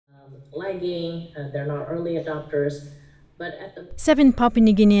lagging, they're not early adopters. But at the 7 Papua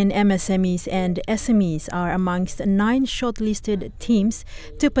New Guinean MSMEs and SMEs are amongst 9 shortlisted teams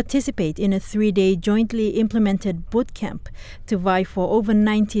to participate in a 3-day jointly implemented boot camp to vie for over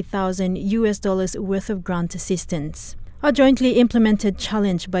 $90,000 worth of grant assistance. A jointly implemented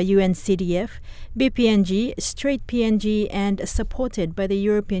challenge by UNCDF, BPNG, Straight PNG and supported by the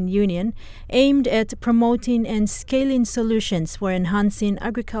European Union aimed at promoting and scaling solutions for enhancing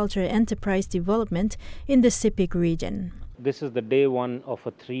agriculture enterprise development in the CIPIC region. This is the day one of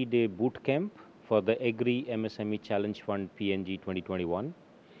a 3-day boot camp for the Agri MSME Challenge Fund PNG 2021.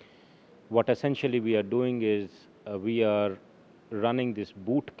 What essentially we are doing is we are running this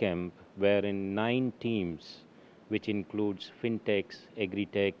boot camp wherein 9 teams, which includes fintechs,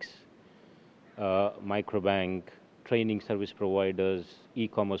 agri-techs, microbank, training service providers,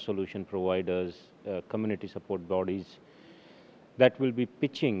 e-commerce solution providers, community support bodies, that will be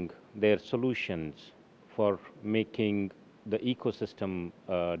pitching their solutions for making the ecosystem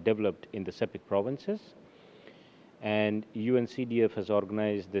developed in the CIPIC provinces. And UNCDF has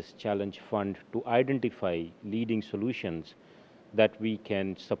organized this challenge fund to identify leading solutions that we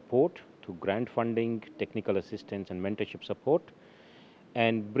can support through grant funding, technical assistance and mentorship support,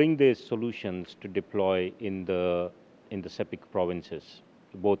 and bring these solutions to deploy in the CIPIC provinces,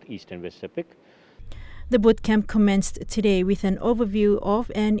 both East and West CIPIC. The bootcamp commenced today with an overview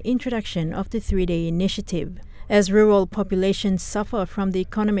of and introduction of the 3-day initiative. As rural populations suffer from the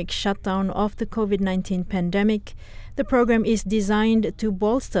economic shutdown of the COVID-19 pandemic, the program is designed to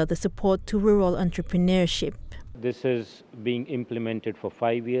bolster the support to rural entrepreneurship. This is being implemented for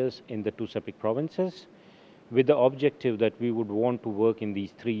 5 years in the 2 CIPIC provinces with the objective that we would want to work in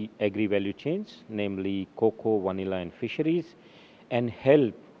these 3 agri-value chains, namely cocoa, vanilla and fisheries, and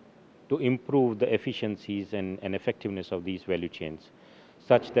help to improve the efficiencies and effectiveness of these value chains,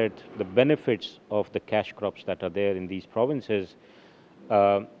 such that the benefits of the cash crops that are there in these provinces,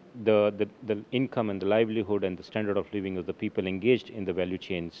 the income and the livelihood and the standard of living of the people engaged in the value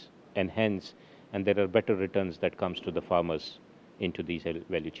chains enhance, and there are better returns that comes to the farmers into these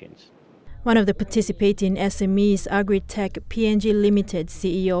value chains. One of the participating SMEs, Agritech PNG Limited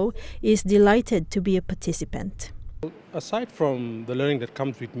CEO, is delighted to be a participant. Aside from the learning that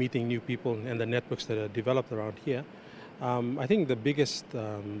comes with meeting new people and the networks that are developed around here, I think the biggest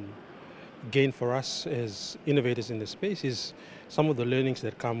gain for us as innovators in the space is some of the learnings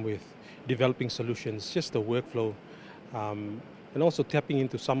that come with developing solutions, just the workflow, and also tapping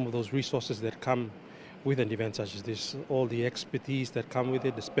into some of those resources that come with an event such as this, all the expertise that come with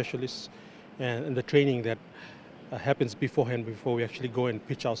it, the specialists, and the training that happens beforehand before we actually go and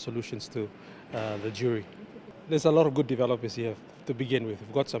pitch our solutions to the jury. There's a lot of good developers here to begin with.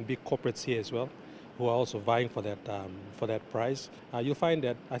 We've got some big corporates here as well who are also vying for that prize. You'll find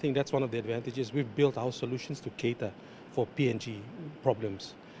that I think that's one of the advantages. We've built our solutions to cater for PNG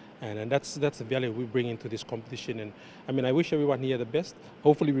problems. And that's the value we bring into this competition. And I mean, I wish everyone here the best.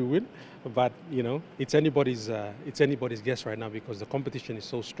 Hopefully we win, but you know, it's anybody's guess right now because the competition is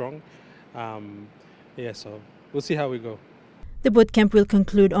so strong. So we'll see how we go. The bootcamp will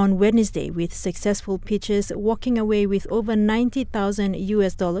conclude on Wednesday with successful pitchers walking away with over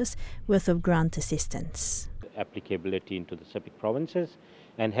 $90,000 worth of grant assistance. Applicability into the CIPIC provinces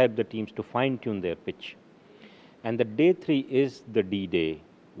and help the teams to fine-tune their pitch. And the day 3 is the D-Day,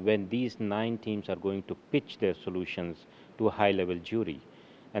 when these 9 teams are going to pitch their solutions to a high-level jury.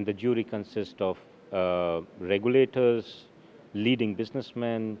 And the jury consists of regulators, leading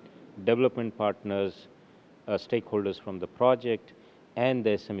businessmen, development partners, stakeholders from the project, and the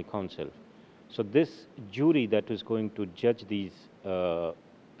SME Council. So this jury that is going to judge these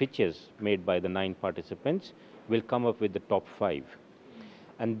pitches made by the 9 participants will come up with the top 5.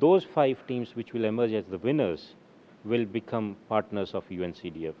 And those 5 teams which will emerge as the winners will become partners of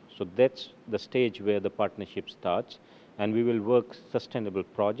UNCDF. So that's the stage where the partnership starts, and we will work sustainable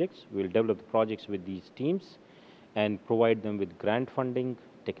projects. We'll develop the projects with these teams and provide them with grant funding,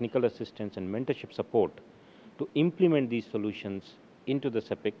 technical assistance and mentorship support to implement these solutions into the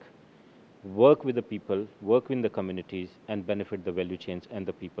CIPIC, work with the people, work with the communities and benefit the value chains and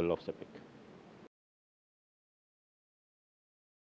the people of CIPIC.